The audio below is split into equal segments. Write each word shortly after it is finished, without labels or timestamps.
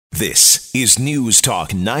This is News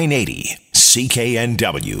Talk 980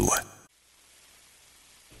 CKNW.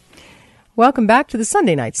 Welcome back to the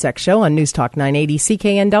Sunday Night Sex Show on News Talk 980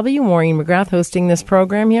 CKNW. Maureen McGrath hosting this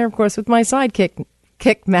program here, of course, with my sidekick,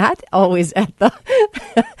 Matt, always at the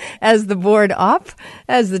as the board op,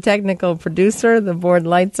 as the technical producer. The board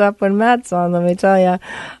lights up when Matt's on. Let me tell you,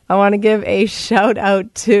 I want to give a shout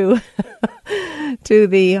out to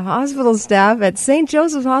the hospital staff at St.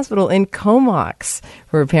 Joseph's Hospital in Comox,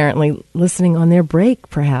 who are apparently listening on their break,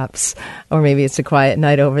 perhaps, or maybe it's a quiet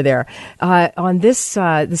night over there. On this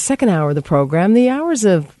the second hour of the program, the hours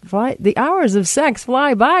of sex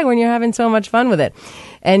fly by when you're having so much fun with it.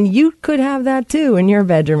 And you could have that too in your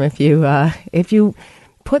bedroom if you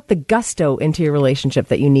put the gusto into your relationship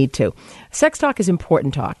that you need to. Sex talk is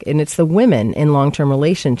important talk, and it's the women in long-term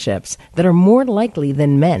relationships that are more likely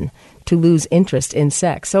than men to lose interest in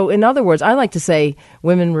sex. So in other words, I like to say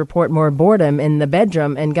women report more boredom in the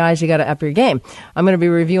bedroom, and guys, you got to up your game. I'm going to be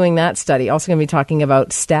reviewing that study. Also going to be talking about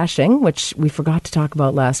stashing, which we forgot to talk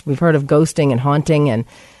about last. We've heard of ghosting and haunting and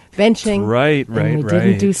benching. Right. We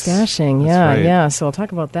didn't do stashing. Yeah. So I'll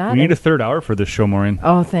talk about that. We need a third hour for this show, Maureen.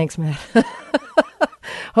 Oh, thanks, Matt.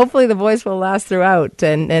 Hopefully the voice will last throughout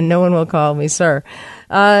and no one will call me sir.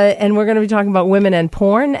 And we're going to be talking about women and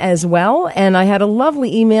porn as well. And I had a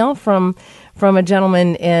lovely email from a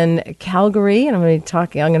gentleman in Calgary, and I'm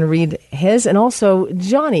going to read his. And also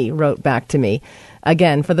Johnny wrote back to me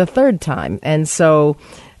again for the third time. And so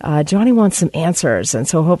Johnny wants some answers. And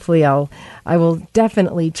so hopefully I will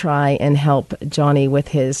definitely try and help Johnny with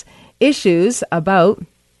his issues about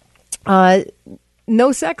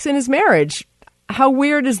no sex in his marriage. How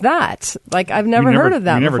weird is that? Like, I've never heard of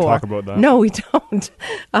that before. We never talk about that. No, we don't.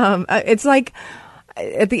 It's like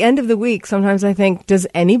at the end of the week, sometimes I think, does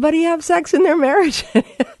anybody have sex in their marriage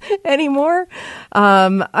anymore?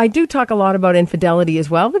 I do talk a lot about infidelity as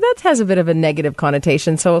well, but that has a bit of a negative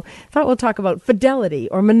connotation. So I thought we'll talk about fidelity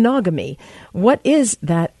or monogamy. What is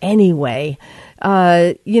that anyway?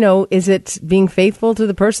 Is it being faithful to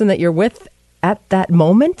the person that you're with at that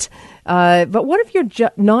moment? But what if you're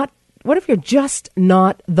What if you're just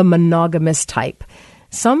not the monogamous type?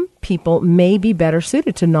 Some people may be better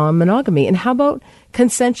suited to non-monogamy. And how about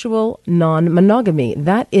consensual non-monogamy?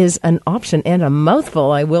 That is an option and a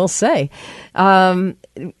mouthful, I will say.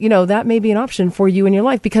 That may be an option for you in your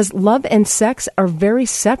life because love and sex are very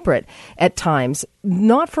separate at times.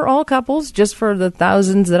 Not for all couples, just for the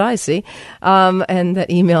thousands that I see and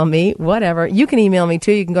that email me, whatever. You can email me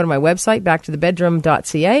too. You can go to my website,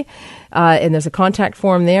 backtothebedroom.ca. And there's a contact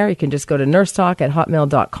form there. You can just go to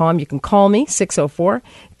nursetalk@hotmail.com. You can call me,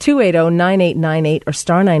 604-280-9898 or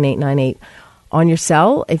star 9898 on your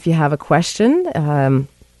cell if you have a question. And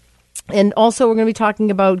also we're going to be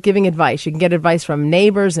talking about giving advice. You can get advice from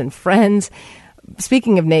neighbors and friends.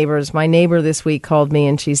 Speaking of neighbors, my neighbor this week called me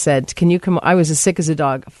and she said, can you come? I was as sick as a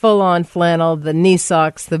dog, full on flannel, the knee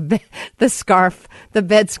socks, the scarf, the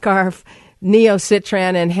bed scarf,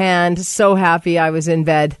 Neocitran in hand, so happy I was in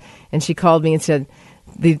bed. And she called me and said,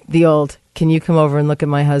 the old, can you come over and look at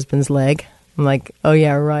my husband's leg? I'm like, oh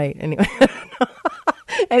yeah, right.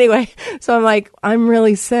 Anyway, so I'm like, I'm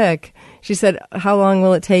really sick. She said, how long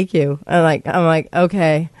will it take you? I'm like,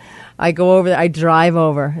 okay. I go over there. I drive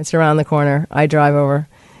over. It's around the corner. I drive over.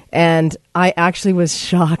 And I actually was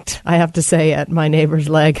shocked, I have to say, at my neighbor's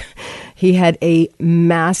leg. He had a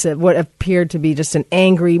massive, what appeared to be just an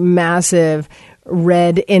angry, massive,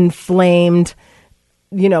 red, inflamed,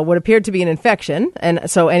 what appeared to be an infection. And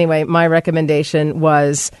so anyway, my recommendation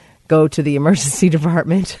was go to the emergency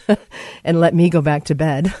department and let me go back to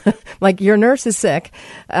bed. Like, your nurse is sick.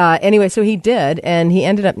 Anyway, so he did, and he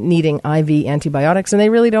ended up needing IV antibiotics, and they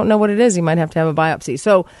really don't know what it is. He might have to have a biopsy.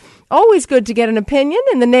 So always good to get an opinion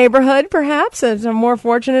in the neighborhood, perhaps. It's more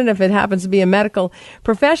fortunate if it happens to be a medical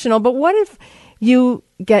professional. But what if you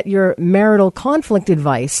get your marital conflict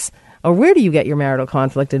advice? Or where do you get your marital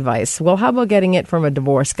conflict advice? Well, how about getting it from a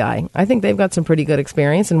divorce guy? I think they've got some pretty good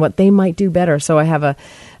experience in what they might do better. So I have a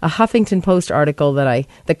Huffington Post article that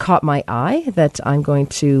caught my eye that I'm going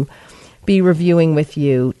to be reviewing with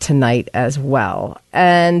you tonight as well.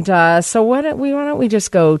 And so why don't we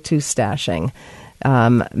just go to stashing,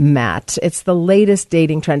 Matt? It's the latest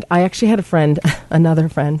dating trend. I actually had a friend, another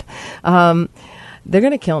friend. They're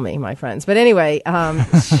going to kill me, my friends. But anyway,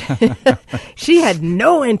 she had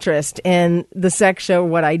no interest in the sex show,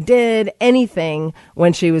 what I did, anything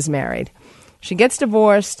when she was married. She gets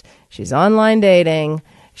divorced. She's online dating.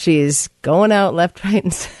 She's going out left, right,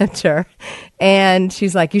 and center. And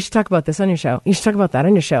she's like, you should talk about this on your show. You should talk about that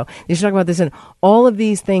on your show. You should talk about this. And all of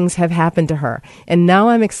these things have happened to her. And now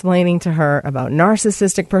I'm explaining to her about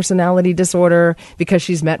narcissistic personality disorder because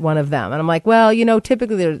she's met one of them. And I'm like, well,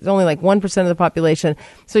 typically there's only like 1% of the population.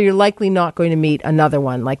 So you're likely not going to meet another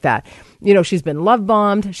one like that. She's been love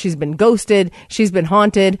bombed. She's been ghosted. She's been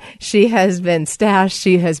haunted. She has been stashed.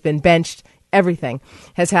 She has been benched. Everything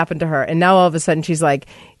has happened to her. And now all of a sudden she's like,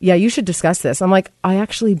 yeah, you should discuss this. I'm like, I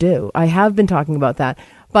actually do. I have been talking about that.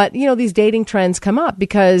 But, these dating trends come up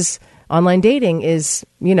because online dating is,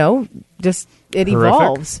 just it horrific.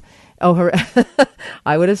 Evolves. Oh,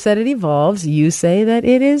 I would have said it evolves. You say that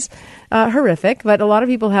it is horrific. But a lot of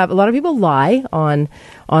people lie on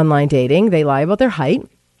online dating. They lie about their height.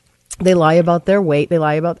 They lie about their weight.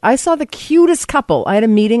 I saw the cutest couple. I had a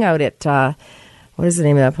meeting out at, what is the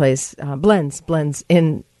name of that place? Blends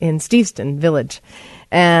in Steveston Village.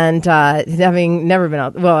 And having never been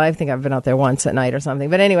out, well, I think I've been out there once at night or something.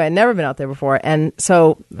 But anyway, I'd never been out there before. And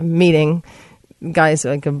so meeting guy's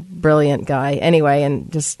like a brilliant guy anyway,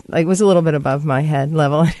 and just like was a little bit above my head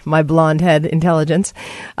level, my blonde head intelligence.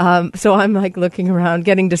 So I'm like looking around,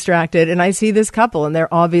 getting distracted, and I see this couple, and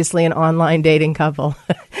they're obviously an online dating couple.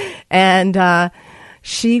 And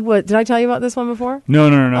she was, did I tell you about this one before? No.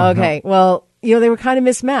 Okay. No. Well, they were kind of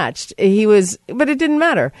mismatched. But it didn't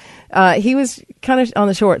matter. He was kind of on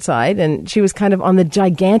the short side and she was kind of on the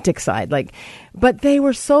gigantic side. But they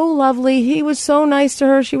were so lovely. He was so nice to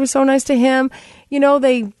her. She was so nice to him.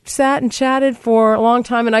 They sat and chatted for a long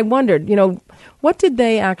time. And I wondered, what did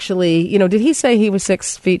they actually, did he say he was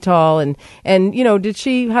 6 feet tall? And how did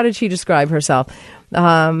she describe herself?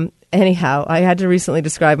 Anyhow, I had to recently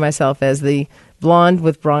describe myself as the blonde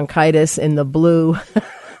with bronchitis in the blue.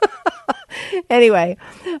 Anyway,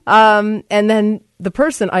 and then the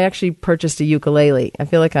person, I actually purchased a ukulele. I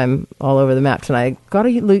feel like I'm all over the map tonight. I got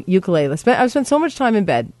a ukulele. I've spent so much time in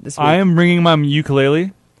bed this week. I am bringing my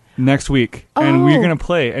ukulele next week, and we're going to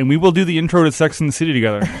play, and we will do the intro to Sex and the City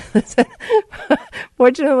together.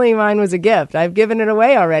 Fortunately, mine was a gift. I've given it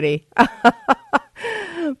away already.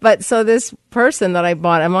 But so this person that I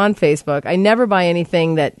bought, I'm on Facebook. I never buy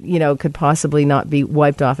anything that, could possibly not be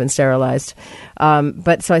wiped off and sterilized.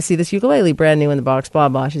 But so I see this ukulele brand new in the box, blah,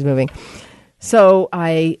 blah, she's moving. So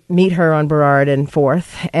I meet her on Burrard and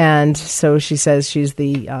 4th. And so she says she's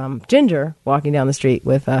the ginger walking down the street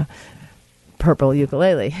with a purple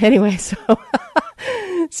ukulele. Anyway,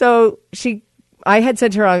 so I had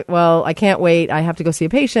said to her, well, I can't wait. I have to go see a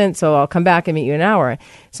patient, so I'll come back and meet you in an hour.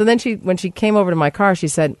 So then when she came over to my car, she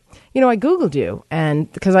said, I Googled you.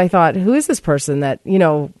 And because I thought, who is this person that,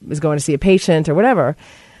 is going to see a patient or whatever?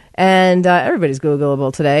 And everybody's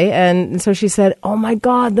Googleable today. And so she said, oh, my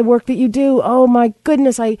God, the work that you do. Oh, my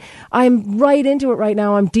goodness. I'm right into it right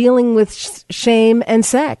now. I'm dealing with shame and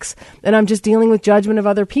sex. And I'm just dealing with judgment of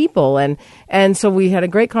other people. And so we had a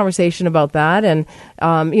great conversation about that. And,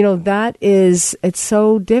 it's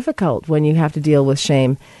so difficult when you have to deal with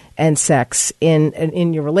shame and sex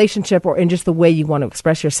in your relationship or in just the way you want to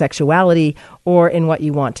express your sexuality or in what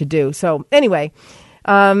you want to do. So anyway,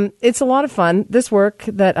 it's a lot of fun. This work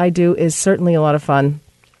that I do is certainly a lot of fun,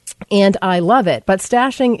 and I love it. But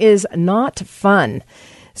stashing is not fun.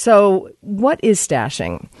 So what is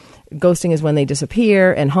stashing? Ghosting is when they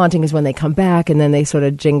disappear, and haunting is when they come back, and then they sort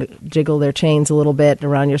of jiggle their chains a little bit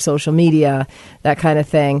around your social media, that kind of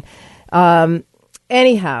thing.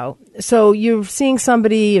 Anyhow, so you're seeing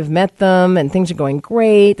somebody, you've met them, and things are going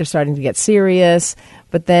great. They're starting to get serious,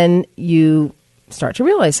 but then you start to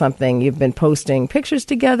realize something. You've been posting pictures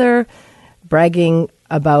together, bragging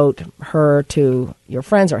about her to your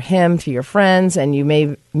friends or him to your friends, and you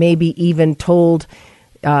maybe even told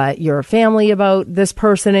your family about this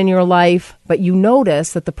person in your life, but you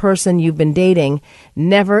notice that the person you've been dating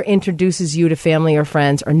never introduces you to family or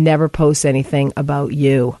friends or never posts anything about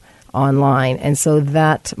you online. And so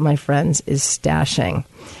that, my friends, is stashing.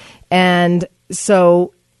 And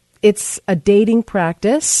so it's a dating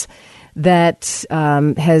practice that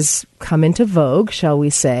has come into vogue, shall we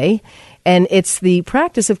say. And it's the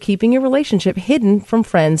practice of keeping your relationship hidden from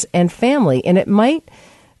friends and family. And it might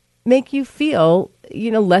make you feel,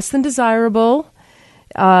 less than desirable,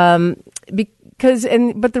 but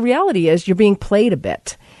the reality is you're being played a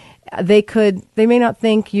bit. They may not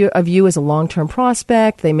think of you as a long-term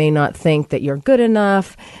prospect. They may not think that you're good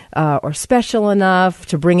enough or special enough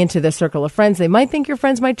to bring into their circle of friends. They might think your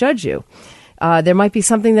friends might judge you. There might be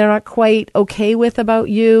something they're not quite okay with about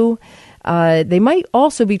you. They might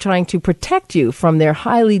also be trying to protect you from their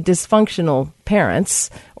highly dysfunctional parents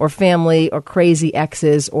or family or crazy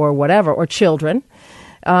exes or whatever, or children.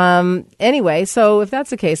 Anyway, so if that's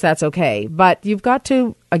the case, that's okay. But you've got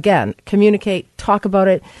to, again, communicate, talk about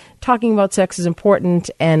it. Talking about sex is important,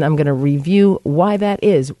 and I'm going to review why that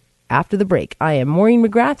is after the break. I am Maureen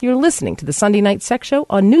McGrath. You're listening to the Sunday Night Sex Show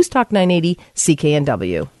on News Talk 980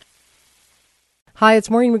 CKNW. Hi,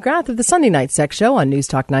 it's Maureen McGrath of the Sunday Night Sex Show on News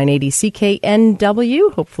Talk 980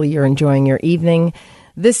 CKNW. Hopefully you're enjoying your evening.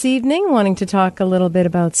 This evening, wanting to talk a little bit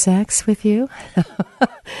about sex with you,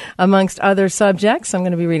 amongst other subjects. I'm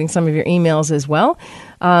going to be reading some of your emails as well.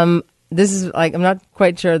 This is I'm not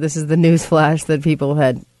quite sure this is the news flash that people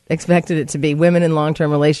had expected it to be. Women in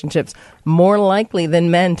long-term relationships more likely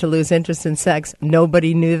than men to lose interest in sex.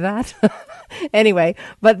 Nobody knew that. Anyway,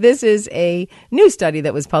 but this is a new study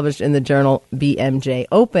that was published in the journal BMJ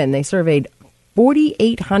Open. They surveyed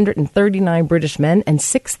 4,839 British men and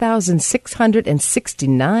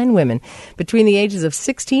 6,669 women between the ages of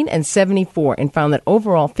 16 and 74 and found that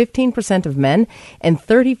overall 15% of men and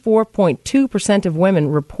 34.2% of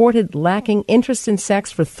women reported lacking interest in sex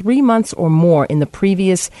for 3 months or more in the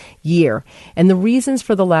previous year. And the reasons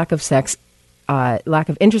for the lack of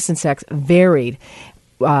interest in sex varied,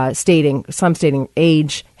 some stating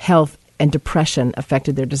age, health, and depression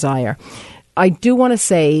affected their desire. I do want to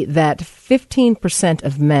say that 15%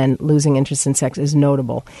 of men losing interest in sex is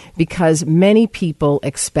notable because many people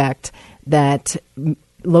expect that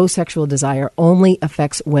low sexual desire only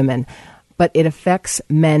affects women, but it affects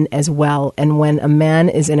men as well. And when a man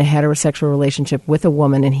is in a heterosexual relationship with a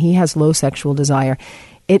woman and he has low sexual desire,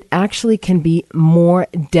 it actually can be more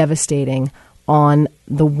devastating on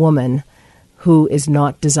the woman who is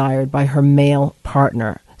not desired by her male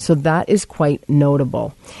partner. So that is quite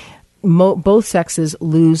notable. Both sexes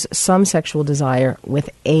lose some sexual desire with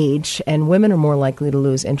age, and women are more likely to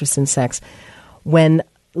lose interest in sex when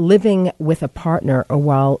living with a partner or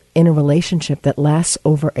while in a relationship that lasts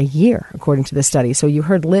over a year, according to the study. So you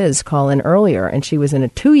heard Liz call in earlier, and she was in a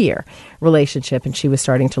 2-year relationship, and she was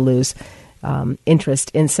starting to lose interest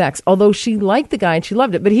in sex. Although she liked the guy and she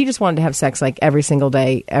loved it, but he just wanted to have sex like every single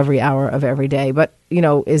day, every hour of every day. But,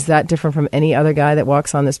 is that different from any other guy that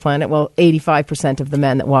walks on this planet? Well, 85% of the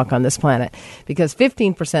men that walk on this planet, because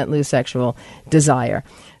 15% lose sexual desire.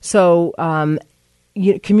 So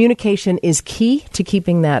communication is key to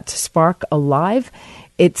keeping that spark alive.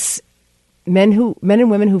 It's men and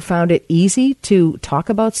women who found it easy to talk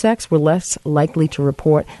about sex were less likely to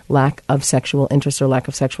report lack of sexual interest or lack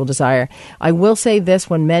of sexual desire. I will say this: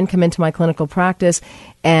 when men come into my clinical practice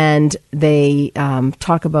and they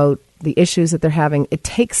talk about the issues that they're having, it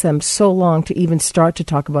takes them so long to even start to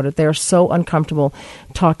talk about it. They're so uncomfortable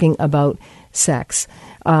talking about sex.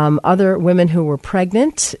 Other women who were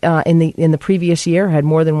pregnant in the previous year, had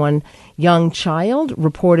more than one young child,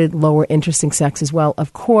 reported lower interest in sex as well.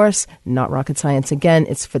 Of course, not rocket science again,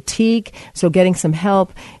 it's fatigue. So getting some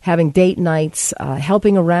help, having date nights,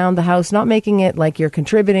 helping around the house, not making it like you're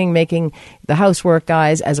contributing, making the housework,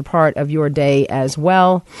 guys, as a part of your day as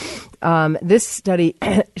well. This study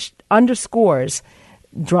underscores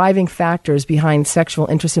driving factors behind sexual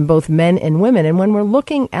interest in both men and women. And when we're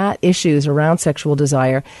looking at issues around sexual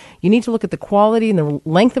desire, you need to look at the quality and the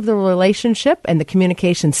length of the relationship, and the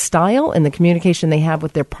communication style and the communication they have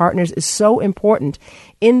with their partners is so important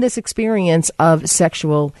in this experience of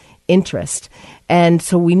sexual interest. And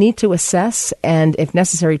so we need to assess and, if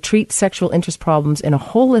necessary, treat sexual interest problems in a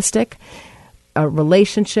holistic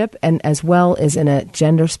relationship, and as well as in a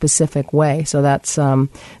gender-specific way. So that's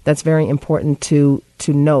very important to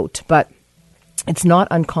note. But it's not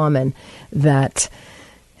uncommon that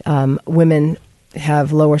women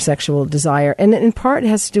have lower sexual desire, and in part it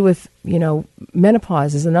has to do with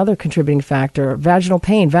menopause is another contributing factor. Vaginal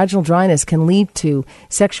pain, vaginal dryness can lead to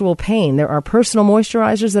sexual pain. There are personal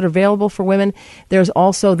moisturizers that are available for women. There's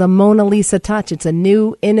also the Mona Lisa Touch. It's a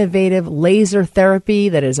new innovative laser therapy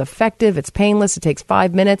that is effective. It's painless. It takes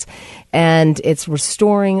 5 minutes, and it's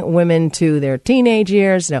restoring women to their teenage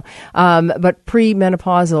years. But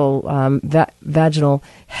premenopausal vaginal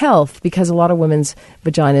health, because a lot of women's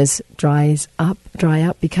vaginas dry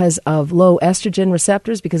up because of low estrogen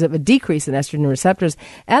receptors, because of a decrease in estrogen receptors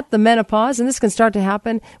at the menopause. And this can start to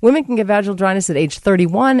happen. Women can get vaginal dryness at age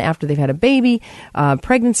 31 after they've had a baby,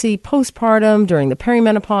 pregnancy, postpartum, during the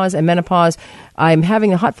perimenopause and menopause. I'm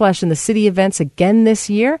having a Hot Flash in the City events again this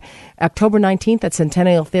year, October 19th at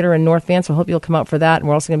Centennial Theatre in North Van. So I hope you'll come out for that. And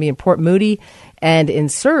we're also going to be in Port Moody and in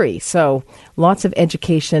Surrey. So lots of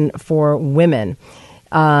education for women.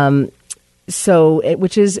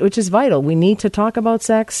 Which is vital. We need to talk about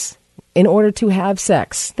sex. in order to have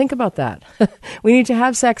sex. Think about that. We need to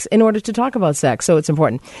have sex in order to talk about sex, so it's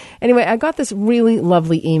important. Anyway, I got this really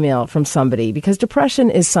lovely email from somebody because depression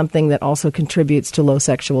is something that also contributes to low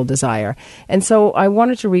sexual desire. And so I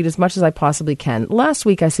wanted to read as much as I possibly can. Last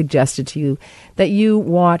week I suggested to you that you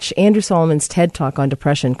watch Andrew Solomon's TED Talk on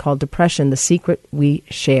depression called Depression, the Secret We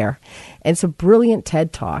Share. And it's a brilliant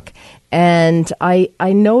TED Talk. And I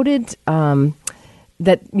noted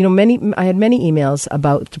that, I had many emails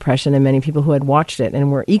about depression and many people who had watched it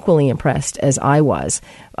and were equally impressed as I was.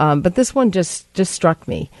 But this one just struck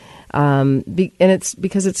me. And it's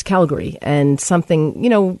because it's Calgary and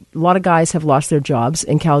something, a lot of guys have lost their jobs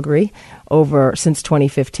in Calgary since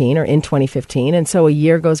 2015 or in 2015. And so a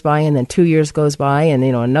year goes by and then 2 years goes by and,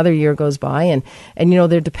 another year goes by and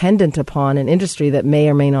they're dependent upon an industry that may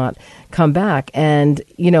or may not come back. And,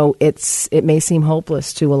 it may seem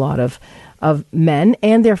hopeless to a lot of men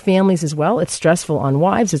and their families as well. It's stressful on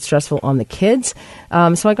wives. It's stressful on the kids.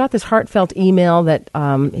 So I got this heartfelt email that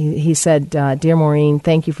he said, Dear Maureen,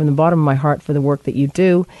 thank you from the bottom of my heart for the work that you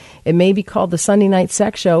do. It may be called the Sunday Night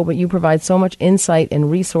Sex Show, but you provide so much insight and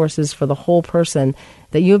resources for the whole person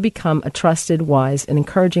that you have become a trusted, wise, and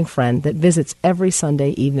encouraging friend that visits every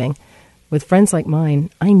Sunday evening. With friends like mine,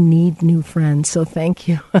 I need new friends, so thank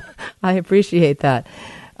you. I appreciate that.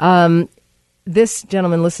 This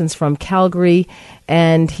gentleman listens from Calgary,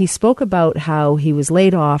 and he spoke about how he was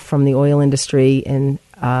laid off from the oil industry in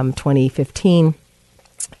 2015.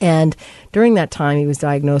 And during that time, he was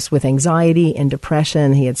diagnosed with anxiety and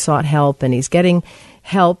depression. He had sought help, and he's getting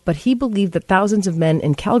help. But he believed that thousands of men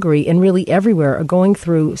in Calgary and really everywhere are going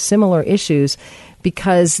through similar issues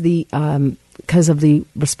because of the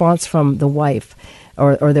response from the wife.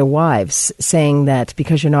 Or their wives saying that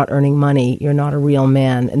because you're not earning money, you're not a real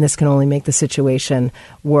man, and this can only make the situation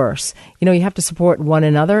worse. You have to support one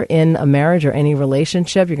another in a marriage or any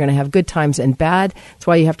relationship. You're going to have good times and bad. That's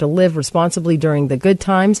why you have to live responsibly during the good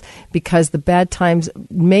times, because the bad times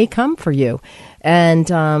may come for you. And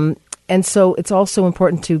so it's also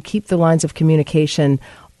important to keep the lines of communication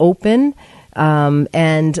open.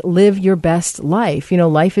 And live your best life.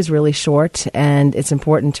 Life is really short, and it's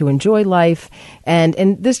important to enjoy life. And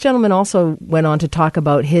this gentleman also went on to talk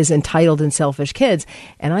about his entitled and selfish kids.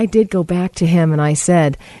 And I did go back to him and I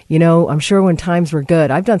said, I'm sure when times were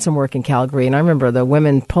good, I've done some work in Calgary, and I remember the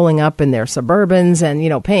women pulling up in their Suburbans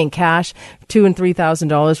and, paying cash, $2,000 and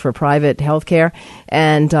 $3,000 for private health care.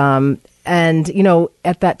 And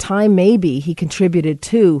at that time, maybe he contributed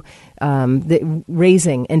to the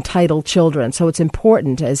raising entitled children. So it's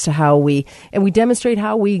important as to how we demonstrate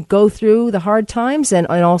how we go through the hard times, and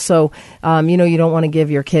also, you don't want to give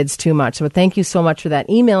your kids too much. So thank you so much for that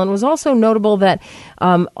email. And it was also notable that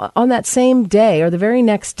on that same day or the very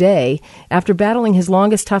next day, after battling his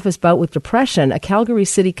longest, toughest bout with depression, a Calgary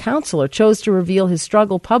city councillor chose to reveal his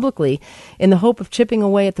struggle publicly in the hope of chipping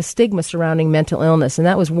away at the stigma surrounding mental illness. And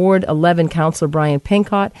that was Ward 11 Councillor Brian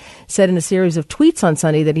Pincott said in a series of tweets on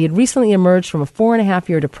Sunday that he had recently emerged from a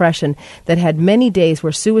 4.5-year depression that had many days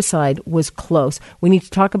where suicide was close. We need to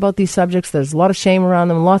talk about these subjects. There's a lot of shame around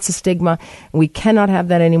them, lots of stigma. We cannot have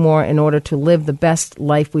that anymore. In order to live the best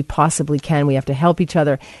life we possibly can, we have to help each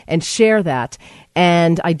other and share that.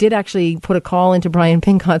 And I did actually put a call into Brian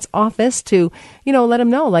Pincott's office to, let him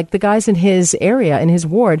know, like, the guys in his area, in his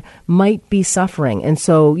ward, might be suffering. And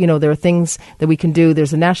so, there are things that we can do.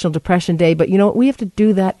 There's a National Depression Day, but we have to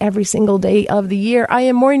do that every single day of the year. I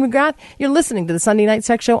am Maureen McGrath. You're listening to the Sunday Night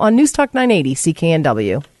Sex Show on News Talk 980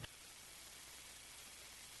 CKNW.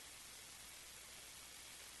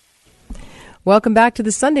 Welcome back to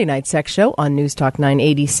the Sunday Night Sex Show on News Talk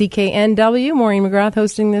 980 CKNW. Maureen McGrath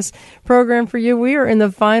hosting this program for you. We are in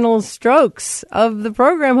the final strokes of the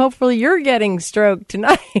program. Hopefully you're getting stroked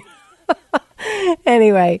tonight.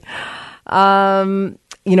 Anyway,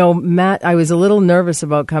 Matt, I was a little nervous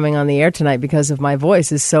about coming on the air tonight because of my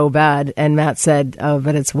voice is so bad. And Matt said,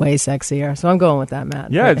 but it's way sexier. So I'm going with that,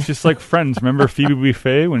 Matt. Yeah, it's just like Friends. Remember Phoebe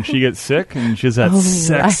Buffay when she gets sick and she has that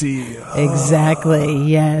sexy... Exactly,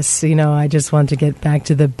 yes. I just want to get back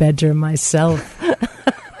to the bedroom myself.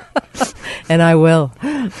 And I will,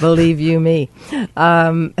 believe you me.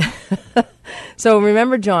 So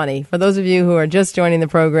remember Johnny. For those of you who are just joining the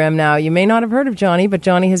program now, you may not have heard of Johnny, but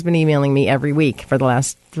Johnny has been emailing me every week for the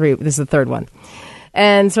last 3. This is the third one.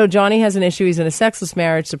 And so Johnny has an issue. He's in a sexless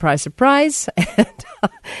marriage. Surprise, surprise.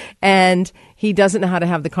 And he doesn't know how to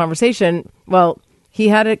have the conversation. Well, he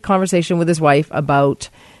had a conversation with his wife about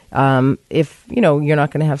if, you're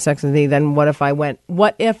not going to have sex with me, then what if I went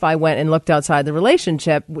and looked outside the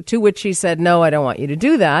relationship, to which she said, no, I don't want you to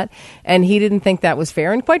do that. And he didn't think that was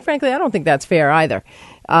fair. And quite frankly, I don't think that's fair either.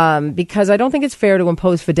 because I don't think it's fair to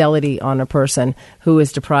impose fidelity on a person who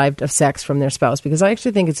is deprived of sex from their spouse, because I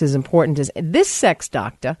actually think it's as important as this sex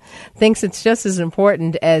doctor thinks it's just as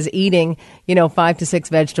important as eating, 5 to 6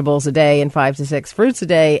 vegetables a day and 5 to 6 fruits a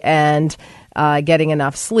day and getting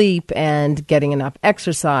enough sleep and getting enough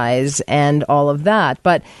exercise and all of that.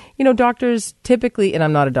 But, doctors typically, and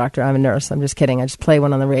I'm not a doctor, I'm a nurse. I'm just kidding. I just play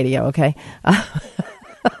one on the radio, okay?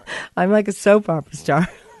 I'm like a soap opera star.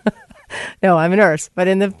 No, I'm a nurse, but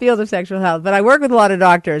in the field of sexual health. But I work with a lot of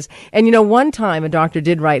doctors. And, one time a doctor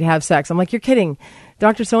did write, have sex. I'm like, you're kidding.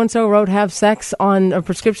 Dr. So-and-so wrote, have sex on a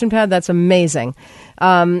prescription pad. That's amazing.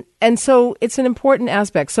 And so it's an important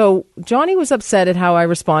aspect. So Johnny was upset at how I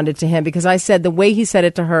responded to him because I said the way he said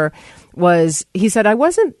it to her was, he said, I'm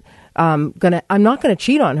not going to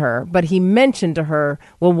cheat on her. But he mentioned to her,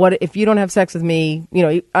 well, what if you don't have sex with me?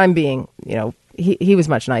 I'm being, he was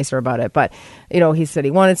much nicer about it, but, he said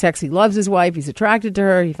he wanted sex. He loves his wife. He's attracted to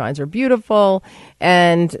her. He finds her beautiful.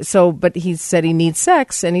 And so, but he said he needs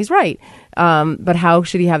sex, and he's right. But how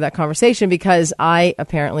should he have that conversation? Because I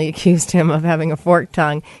apparently accused him of having a forked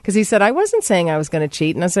tongue, because he said, I wasn't saying I was going to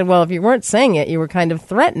cheat. And I said, well, if you weren't saying it, you were kind of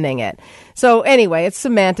threatening it. So anyway, it's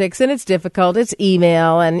semantics and it's difficult. It's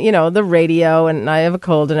email and, the radio, and I have a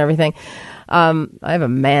cold and everything. I have a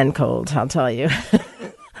man cold, I'll tell you.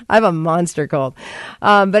 I have a monster cold.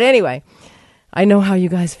 But anyway, I know how you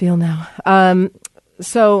guys feel now.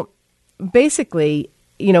 So basically,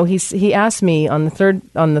 he asked me on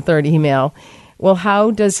the third email, well,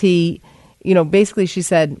 how does he, basically she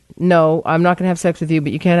said, no, I'm not going to have sex with you,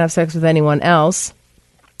 but you can't have sex with anyone else.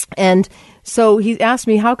 And so he asked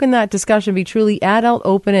me, how can that discussion be truly adult,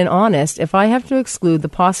 open, and honest if I have to exclude the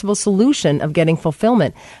possible solution of getting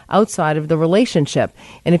fulfillment outside of the relationship?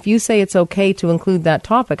 And if you say it's okay to include that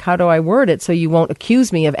topic, how do I word it so you won't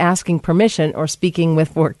accuse me of asking permission or speaking with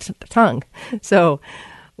forked tongue? So,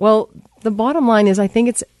 well, the bottom line is I think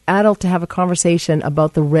it's adult to have a conversation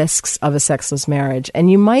about the risks of a sexless marriage. And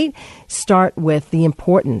you might start with the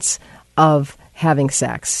importance of having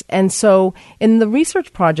sex. And so in the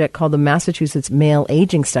research project called the Massachusetts Male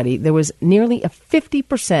Aging Study, there was nearly a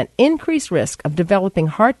 50% increased risk of developing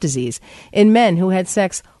heart disease in men who had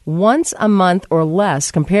sex once a month or less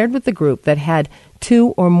compared with the group that had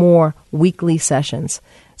 2 or more weekly sessions.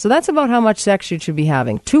 So that's about how much sex you should be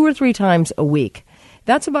having, 2 or 3 times a week.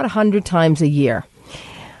 That's about 100 times a year.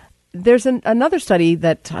 There's another study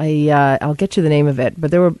that I'll get you the name of it,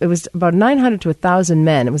 but it was about 900 to 1,000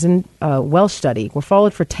 men. It was a Welsh study. Were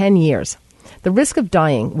followed for 10 years. The risk of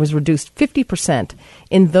dying was reduced 50%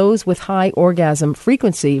 in those with high orgasm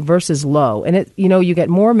frequency versus low. And you get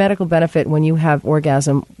more medical benefit when you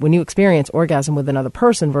experience orgasm with another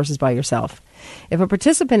person versus by yourself. If a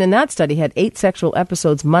participant in that study had 8 sexual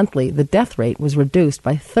episodes monthly, the death rate was reduced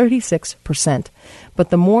by 36%. But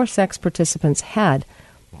the more sex participants had,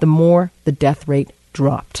 the more the death rate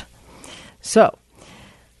dropped. So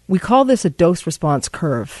we call this a dose-response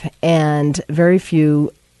curve, and very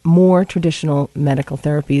few more traditional medical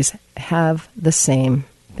therapies have the same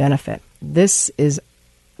benefit. This is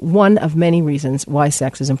one of many reasons why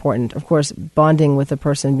sex is important. Of course, bonding with a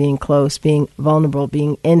person, being close, being vulnerable,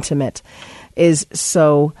 being intimate is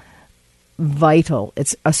so vital.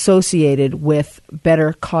 It's associated with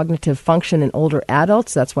better cognitive function in older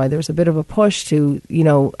adults. That's why there's a bit of a push to,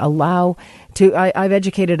 I've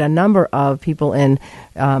educated a number of people in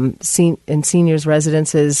seniors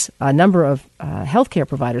residences, a number of healthcare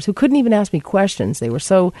providers who couldn't even ask me questions. They were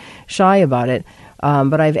so shy about it.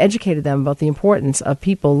 But I've educated them about the importance of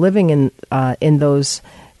people living in those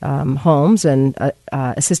homes and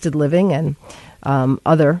assisted living and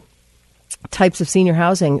other types of senior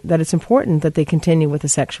housing, that it's important that they continue with a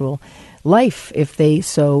sexual life if they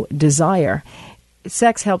so desire.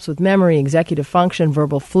 Sex helps with memory, executive function,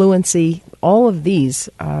 verbal fluency. All of these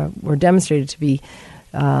were demonstrated to be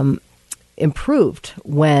improved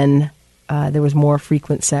when there was more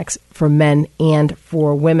frequent sex for men and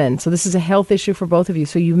for women. So this is a health issue for both of you.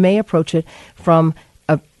 So you may approach it from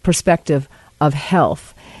a perspective of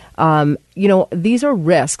health. These are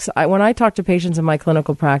risks. When I talk to patients in my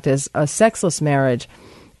clinical practice, a sexless marriage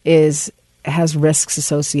has risks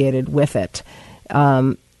associated with it.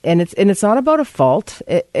 And it's not about a fault.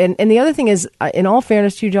 And the other thing is, in all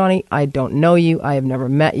fairness to you, Johnny, I don't know you. I have never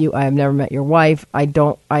met you. I have never met your wife. I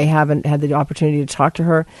haven't had the opportunity to talk to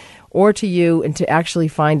her or to you and to actually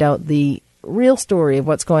find out the real story of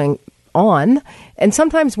what's going on. And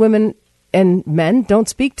sometimes women and men don't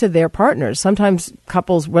speak to their partners. Sometimes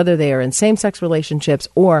couples, whether they are in same-sex relationships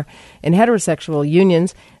or in heterosexual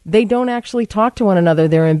unions, they don't actually talk to one another.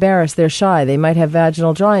 They're embarrassed. They're shy. They might have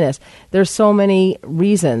vaginal dryness. There's so many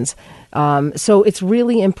reasons. So it's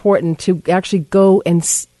really important to actually go and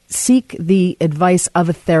seek the advice of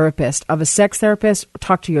a therapist, of a sex therapist.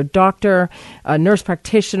 Talk to your doctor, a nurse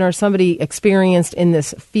practitioner, somebody experienced in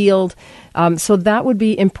this field. So that would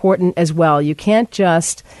be important as well. You can't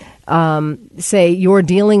just say you're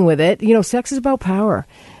dealing with it. Sex is about power.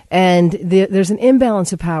 And there's an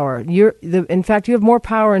imbalance of power. In fact, you have more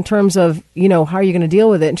power in terms of, how are you going to deal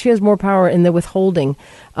with it? And she has more power in the withholding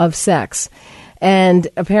of sex. And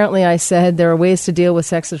apparently I said there are ways to deal with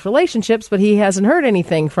sexless relationships, but he hasn't heard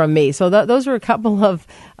anything from me. So those are a couple of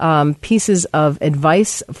pieces of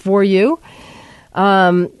advice for you.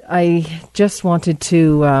 I just wanted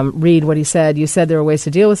to read what he said. You said there are ways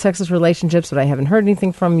to deal with sexless relationships, but I haven't heard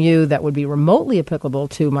anything from you that would be remotely applicable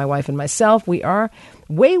to my wife and myself. We are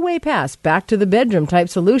way, way past back to the bedroom type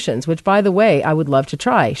solutions, which, by the way, I would love to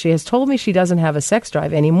try. She has told me she doesn't have a sex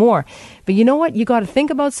drive anymore. But you know what? You got to think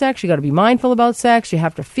about sex. You got to be mindful about sex. You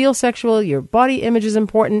have to feel sexual. Your body image is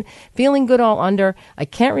important. Feeling good all under. I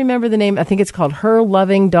can't remember the name. I think it's called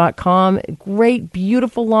herloving.com. Great,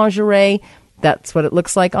 beautiful lingerie. That's what it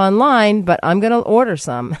looks like online, but I'm going to order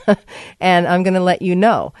some and I'm going to let you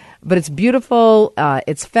know. But it's beautiful,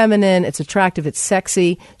 it's feminine, it's attractive, it's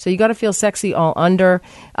sexy. So you got to feel sexy all under.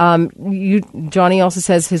 Johnny also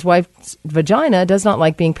says his wife's vagina does not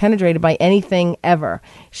like being penetrated by anything ever.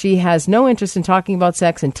 She has no interest in talking about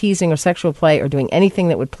sex and teasing or sexual play or doing anything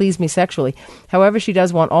that would please me sexually. However, she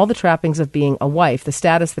does want all the trappings of being a wife, the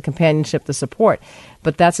status, the companionship, the support.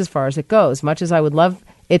 But that's as far as it goes. Much as I would love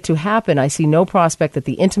it to happen, I see no prospect that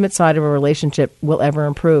the intimate side of a relationship will ever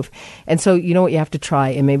improve. And so you know what you have to try,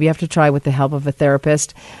 and maybe you have to try with the help of a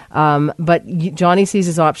therapist. But Johnny sees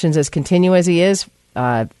his options as continue as he is,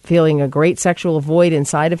 feeling a great sexual void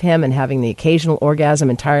inside of him and having the occasional orgasm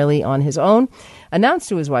entirely on his own. Announced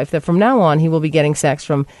to his wife that from now on he will be getting sex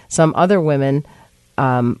from some other women,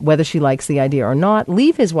 whether she likes the idea or not,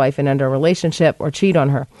 leave his wife and end a relationship or cheat on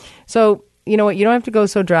her. So you know what, you don't have to go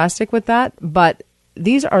so drastic with that, but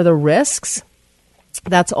these are the risks.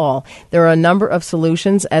 That's all. There are a number of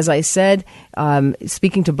solutions. As I said,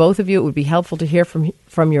 speaking to both of you, it would be helpful to hear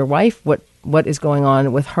from your wife what is going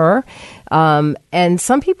on with her. And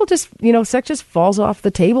some people just, sex just falls off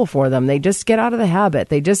the table for them. They just get out of the habit.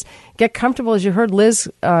 They just get comfortable. As you heard Liz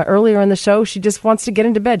earlier in the show, she just wants to get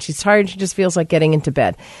into bed. She's tired. She just feels like getting into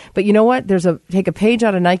bed. But you know what? Take a page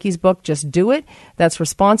out of Nike's book. Just do it. That's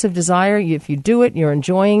responsive desire. If you do it, you're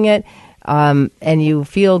enjoying it. And you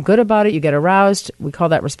feel good about it, you get aroused. We call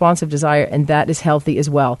that responsive desire, and that is healthy as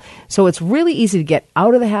well. So it's really easy to get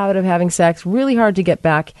out of the habit of having sex, really hard to get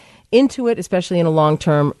back into it, especially in a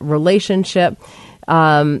long-term relationship.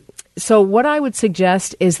 So what I would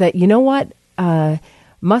suggest is that,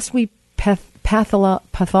 must we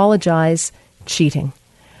pathologize cheating?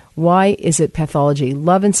 Why is it pathology?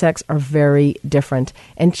 Love and sex are very different,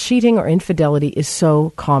 and cheating or infidelity is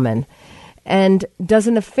so common. And does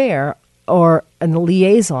an affair or a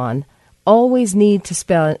liaison always need to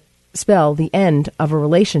spell the end of a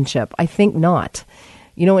relationship? I think not.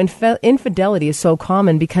 Infidelity is so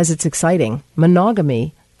common because it's exciting.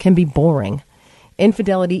 Monogamy can be boring.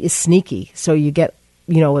 Infidelity is sneaky. So you get,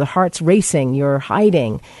 the heart's racing, you're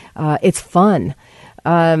hiding. It's fun.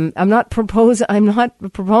 I'm not a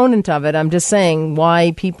proponent of it. I'm just saying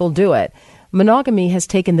why people do it. Monogamy has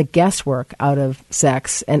taken the guesswork out of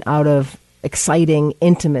sex and out of exciting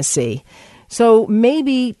intimacy. So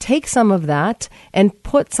maybe take some of that and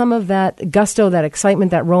put some of that gusto, that excitement,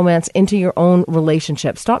 that romance into your own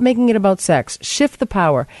relationship. Stop making it about sex. Shift the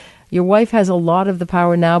power. Your wife has a lot of the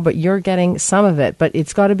power now, but you're getting some of it. But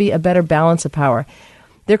it's got to be a better balance of power.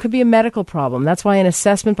 There could be a medical problem. That's why an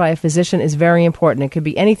assessment by a physician is very important. It could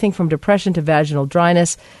be anything from depression to vaginal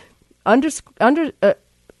dryness. I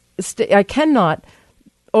cannot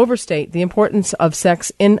overstate the importance of sex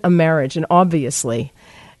in a marriage, and obviously.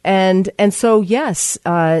 And so, yes,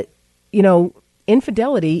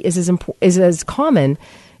 infidelity is as common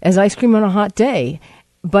as ice cream on a hot day.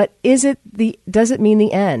 But does it mean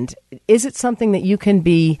the end? Is it something that you can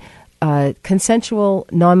be consensual,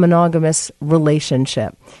 non-monogamous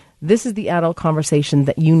relationship? This is the adult conversation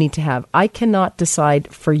that you need to have. I cannot decide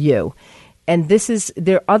for you. And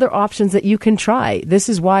there are other options that you can try. This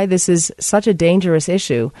is why this is such a dangerous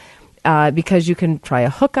issue, because you can try a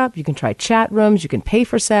hookup, you can try chat rooms, you can pay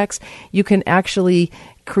for sex, you can actually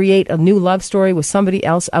create a new love story with somebody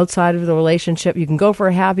else outside of the relationship. You can go for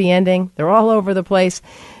a happy ending. They're all over the place.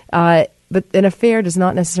 But an affair does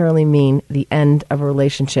not necessarily mean the end of a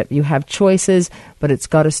relationship. You have choices, but it's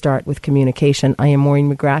got to start with communication. I am Maureen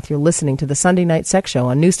McGrath. You're listening to the Sunday Night Sex Show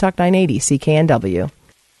on News Talk 980 CKNW.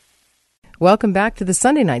 Welcome back to the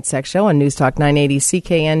Sunday Night Sex Show on News Talk 980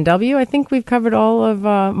 CKNW. I think we've covered all of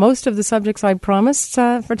most of the subjects I promised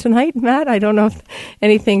for tonight, Matt. I don't know if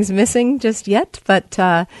anything's missing just yet,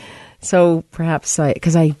 but so perhaps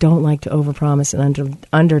because I don't like to overpromise and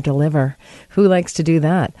underdeliver. Who likes to do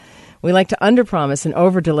that? We like to underpromise and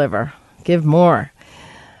overdeliver. Give more.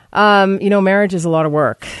 Marriage is a lot of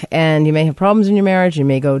work, and you may have problems in your marriage. You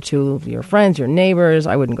may go to your friends, your neighbors.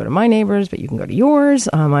 I wouldn't go to my neighbors, but you can go to yours.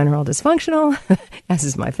 Mine are all dysfunctional, as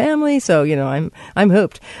is my family. So, I'm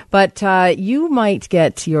hooped. But you might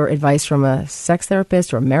get your advice from a sex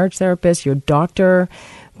therapist or a marriage therapist, your doctor.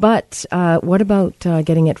 But what about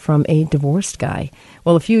getting it from a divorced guy?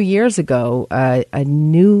 Well, a few years ago, a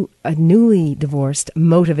newly divorced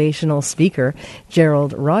motivational speaker,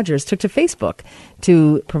 Gerald Rogers, took to Facebook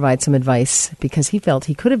to provide some advice because he felt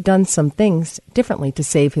he could have done some things differently to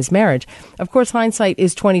save his marriage. Of course, hindsight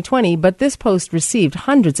is 20/20, but this post received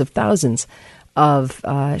hundreds of thousands of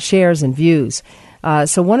shares and views.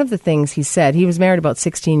 So one of the things he said, he was married about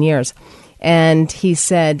 16 years. And he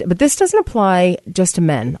said, but this doesn't apply just to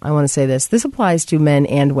men. I want to say this. This applies to men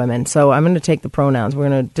and women. So I'm going to take the pronouns. We're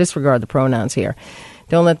going to disregard the pronouns here.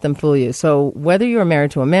 Don't let them fool you. So whether you're married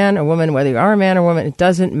to a man or woman, whether you are a man or woman, it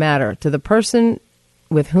doesn't matter. To the person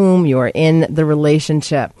with whom you are in the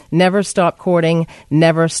relationship, never stop courting,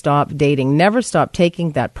 never stop dating, never stop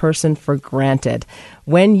taking that person for granted.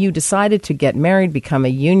 When you decided to get married, become a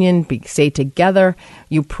union, stay together,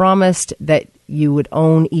 you promised that you would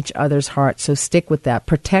own each other's heart. So stick with that.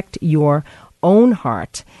 Protect your own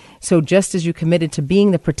heart. So just as you committed to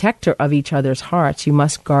being the protector of each other's hearts, you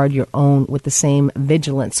must guard your own with the same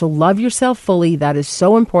vigilance. So love yourself fully. That is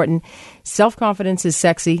so important. Self-confidence is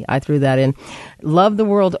sexy. I threw that in. Love the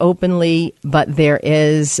world openly, but there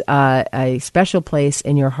is a special place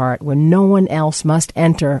in your heart where no one else must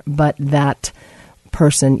enter but that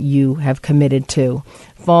person you have committed to.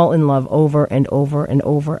 Fall in love over and over and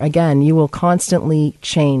over again. You will constantly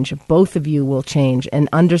change. Both of you will change, and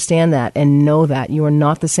understand that and know that you are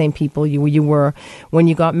not the same people you were when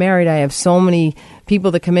you got married. I have so many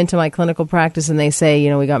people that come into my clinical practice and they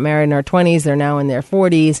say, we got married in our 20s, they're now in their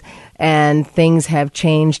 40s, and things have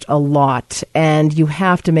changed a lot. And you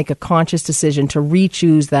have to make a conscious decision to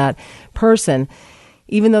re-choose that person,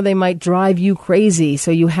 even though they might drive you crazy.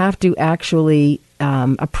 So you have to actually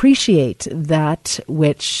appreciate that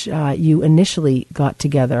which you initially got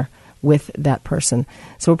together with that person.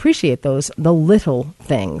 So appreciate the little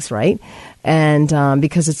things, right? And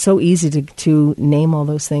because it's so easy to name all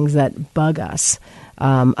those things that bug us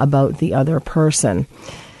about the other person.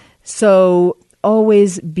 So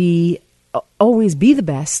always be the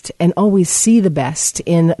best and always see the best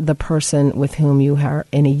in the person with whom you are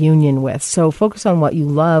in a union with. So focus on what you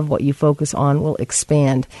love. What you focus on will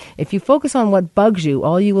expand. If you focus on what bugs you,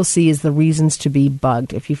 all you will see is the reasons to be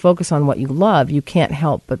bugged. If you focus on what you love, you can't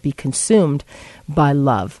help but be consumed by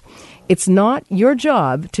love. It's not your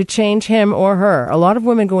job to change him or her. A lot of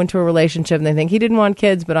women go into a relationship and they think, he didn't want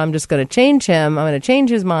kids, but I'm just going to change him. I'm going to change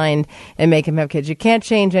his mind and make him have kids. You can't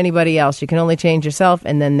change anybody else. You can only change yourself,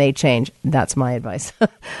 and then they change. That's my advice.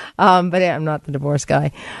 But I'm not the divorce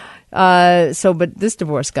guy. But this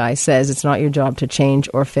divorce guy says it's not your job to change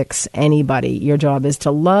or fix anybody. Your job is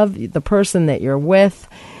to love the person that you're with,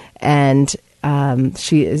 and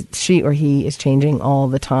she or he is changing all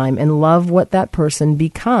the time, and love what that person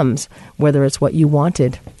becomes, whether it's what you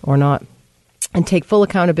wanted or not, and take full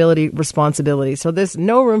accountability, responsibility. So there's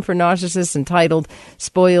no room for narcissists, entitled,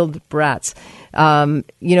 spoiled brats. For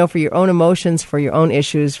your own emotions, for your own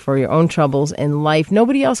issues, for your own troubles in life.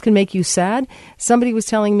 Nobody else can make you sad. Somebody was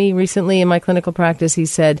telling me recently in my clinical practice, he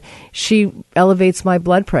said, she elevates my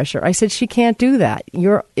blood pressure. I said, she can't do that.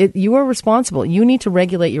 You are responsible. You need to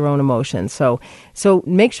regulate your own emotions. So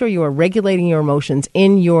make sure you are regulating your emotions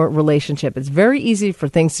in your relationship. It's very easy for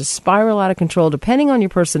things to spiral out of control depending on your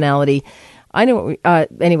personality. I know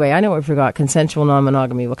what we forgot: consensual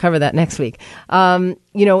non-monogamy. We'll cover that next week.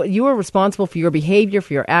 You are responsible for your behavior,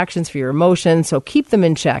 for your actions, for your emotions. So keep them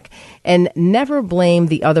in check, and never blame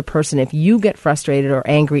the other person if you get frustrated or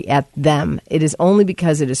angry at them. It is only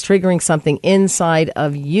because it is triggering something inside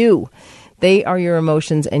of you. They are your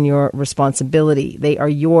emotions and your responsibility. They are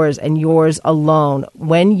yours and yours alone.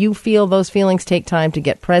 When you feel those feelings, take time to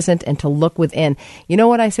get present and to look within. You know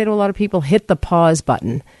what I say to a lot of people? Hit the pause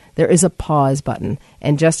button. there is a pause button,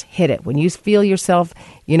 and just hit it. When you feel yourself,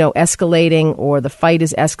 escalating, or the fight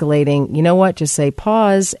is escalating, you know what? Just say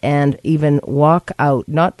pause and even walk out.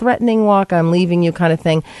 Not threatening walk, I'm leaving you kind of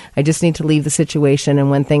thing. I just need to leave the situation, and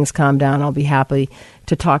when things calm down, I'll be happy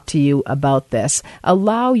to talk to you about this.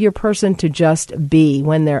 Allow your person to just be.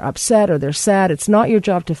 When they're upset or they're sad, it's not your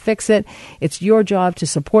job to fix it. It's your job to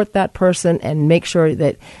support that person and make sure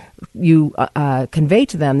that you convey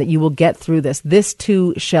to them that you will get through this. This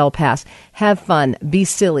too shall pass. Have fun. Be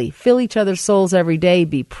silly. Fill each other's souls every day.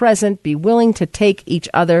 Be present. Be willing to take each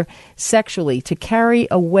other sexually, to carry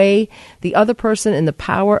away the other person in the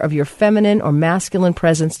power of your feminine or masculine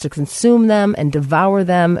presence, to consume them and devour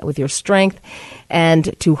them with your strength,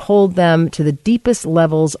 and to hold them to the deepest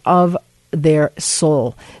levels of their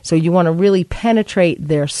soul. So you want to really penetrate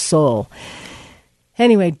their soul.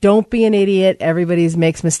 Anyway, don't be an idiot. Everybody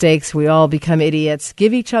makes mistakes. We all become idiots.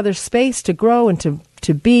 Give each other space to grow and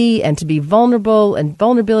to be vulnerable. And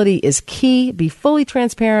vulnerability is key. Be fully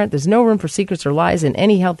transparent. There's no room for secrets or lies in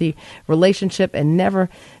any healthy relationship, and never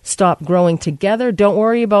stop growing together. Don't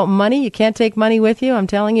worry about money. You can't take money with you. I'm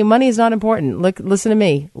telling you, money is not important. Listen to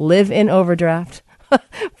me. Live in overdraft.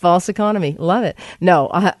 False economy. Love it. No,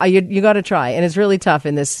 you got to try. And it's really tough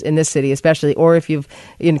in this city, especially, or if you've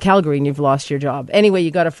in Calgary and you've lost your job. Anyway, you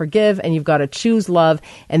got to forgive and you've got to choose love.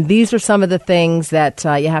 And these are some of the things that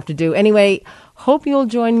you have to do. Anyway, hope you'll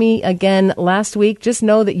join me again last week. Just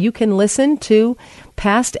know that you can listen to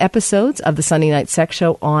past episodes of the Sunday Night Sex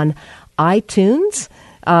Show on iTunes.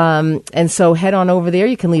 And so head on over there.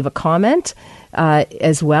 You can leave a comment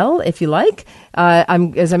as well, if you like.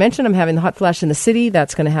 As I mentioned, I'm having the Hot Flash in the City.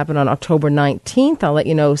 That's going to happen on October 19th. I'll let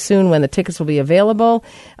you know soon when the tickets will be available.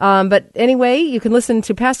 But anyway, you can listen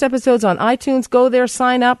to past episodes on iTunes. Go there,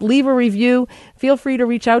 sign up, leave a review. Feel free to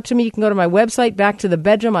reach out to me. You can go to my website, Back to the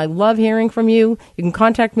Bedroom. I love hearing from you. You can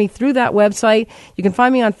contact me through that website. You can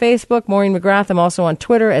find me on Facebook, Maureen McGrath. I'm also on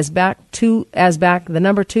Twitter as back, the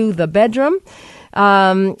number 2, the bedroom.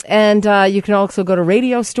 And you can also go to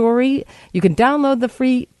Radio Story. You can download the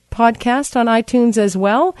free podcast on iTunes as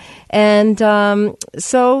well. And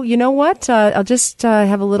so, you know what? I'll just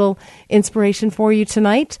have a little inspiration for you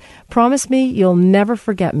tonight. Promise me you'll never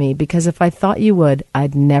forget me, because if I thought you would,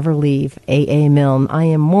 I'd never leave. A.A. Milne. I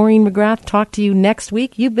am Maureen McGrath. Talk to you next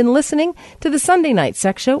week. You've been listening to the Sunday Night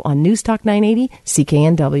Sex Show on News Talk 980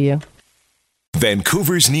 CKNW.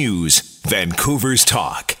 Vancouver's News, Vancouver's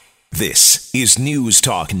Talk. This is News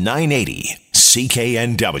Talk 980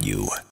 CKNW.